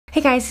Hey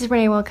guys, it's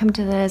Renee. Welcome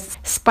to this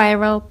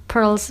spiral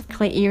pearls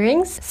clay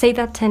earrings. Say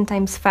that 10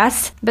 times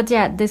fast. But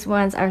yeah, these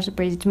ones are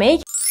super easy to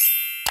make.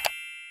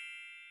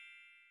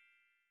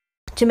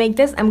 To make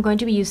this, I'm going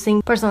to be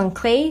using porcelain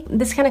clay.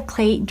 This kind of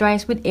clay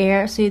dries with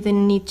air, so you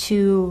don't need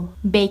to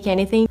bake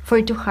anything for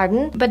it to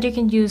harden, but you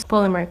can use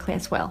polymer clay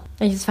as well.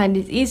 I just find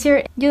it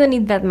easier. You don't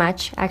need that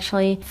much,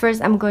 actually.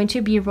 First, I'm going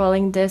to be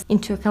rolling this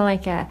into kind of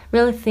like a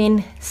really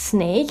thin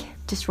snake.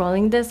 Just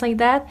rolling this like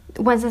that.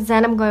 Once it's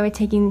done, I'm going to be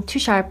taking two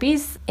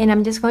Sharpies and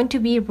I'm just going to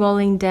be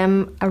rolling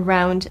them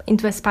around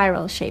into a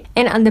spiral shape.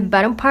 And on the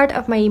bottom part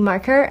of my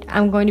marker,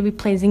 I'm going to be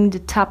placing the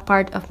top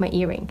part of my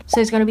earring.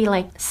 So it's going to be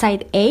like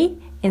side A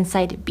and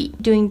side B.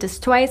 Doing this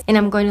twice and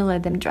I'm going to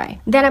let them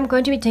dry. Then I'm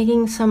going to be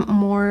taking some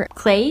more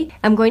clay.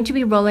 I'm going to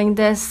be rolling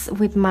this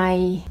with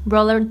my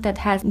roller that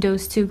has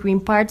those two green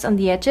parts on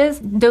the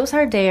edges. Those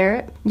are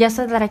there just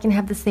so that I can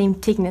have the same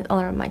thickness all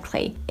around my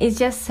clay. It's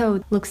just so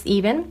it looks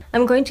even.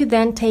 I'm going to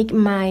then take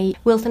my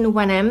Wilton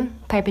 1M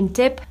piping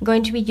tip. I'm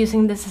going to be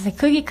using this as a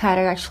cookie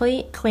cutter,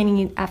 actually cleaning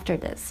it after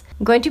this.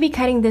 I'm going to be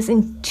cutting this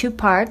in two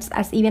parts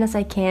as even as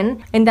I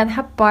can, and that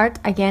half part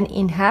again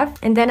in half,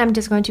 and then I'm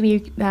just going to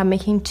be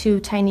making two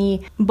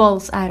tiny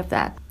balls out of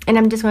that. And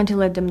I'm just going to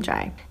let them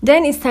dry.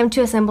 Then it's time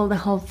to assemble the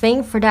whole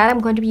thing. For that, I'm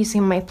going to be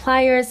using my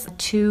pliers,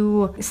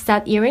 two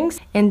stud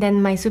earrings, and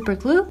then my super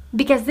glue.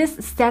 Because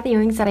these stud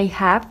earrings that I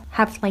have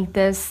like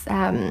this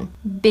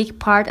big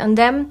part on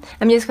them,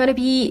 I'm just going to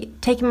be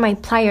taking my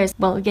pliers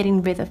while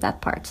getting rid of that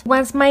part.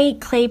 Once my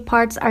clay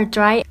parts are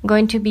dry, I'm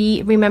going to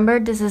be, remember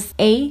this is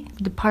A,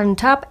 the part on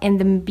top, and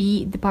then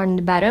B, the part on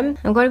the bottom.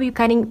 I'm going to be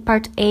cutting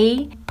part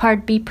A,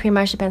 part B pretty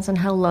much depends on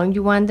how long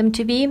you want them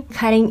to be.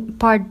 Cutting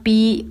part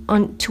B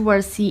on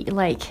towards the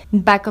like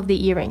back of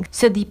the earring.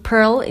 So the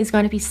pearl is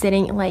going to be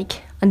sitting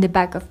like on the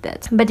back of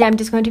that. But yeah, I'm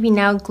just going to be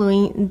now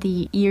gluing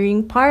the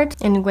earring part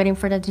and waiting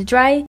for that to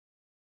dry.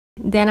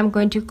 Then I'm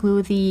going to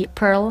glue the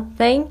pearl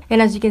thing.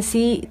 And as you can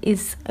see,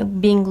 it's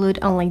being glued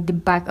on like the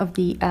back of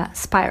the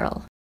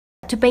spiral.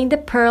 To paint the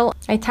pearl,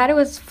 I thought it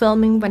was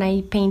filming when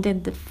I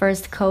painted the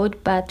first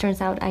coat, but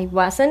turns out I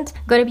wasn't.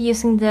 I'm going to be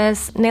using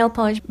this nail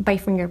polish by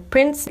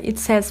Fingerprints. It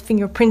says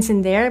Fingerprints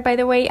in there, by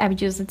the way.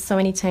 I've used it so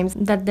many times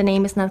that the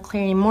name is not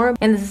clear anymore.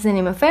 And this is the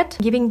name of it.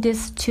 Giving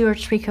this 2 or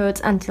 3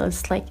 coats until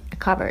it's like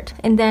covered.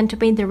 And then to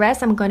paint the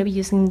rest, I'm going to be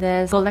using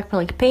this gold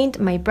acrylic paint,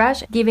 my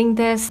brush. Giving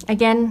this,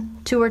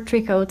 again, 2 or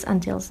 3 coats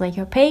until it's like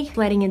opaque,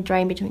 letting it dry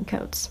in between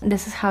coats.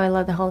 This is how I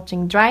let the whole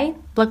thing dry.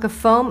 Block of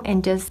foam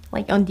and just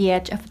like on the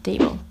edge of the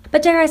table.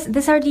 But yeah guys,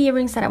 these are the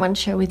earrings that I want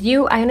to share with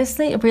you. I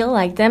honestly really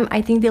like them.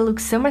 I think they look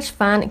so much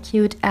fun,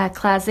 cute,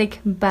 classic,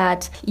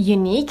 but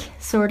unique,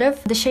 sort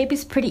of. The shape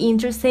is pretty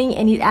interesting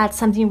and it adds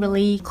something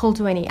really cool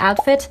to any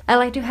outfit. I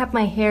like to have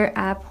my hair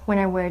up when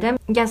I wear them,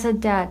 just so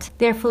that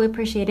they're fully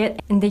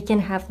appreciated and they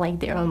can have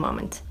like their own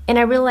moment. And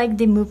I really like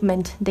the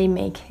movement they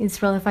make.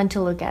 It's really fun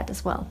to look at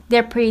as well.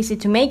 They're pretty easy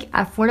to make,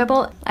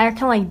 affordable, are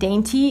kind of like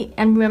dainty,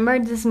 and remember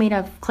this is made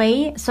of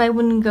clay, so I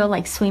wouldn't go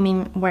like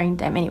swimming wearing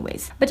them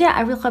anyways. But yeah,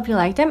 I really hope you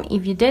like them.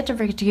 If you did, don't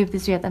forget to give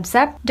this video a thumbs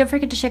up. Don't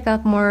forget to check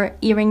out more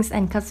earrings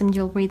and custom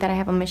jewelry that I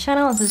have on my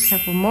channel and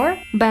subscribe for more.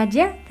 But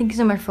yeah, thank you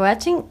so much for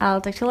watching. I'll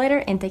talk to you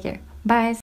later and take care. Bye!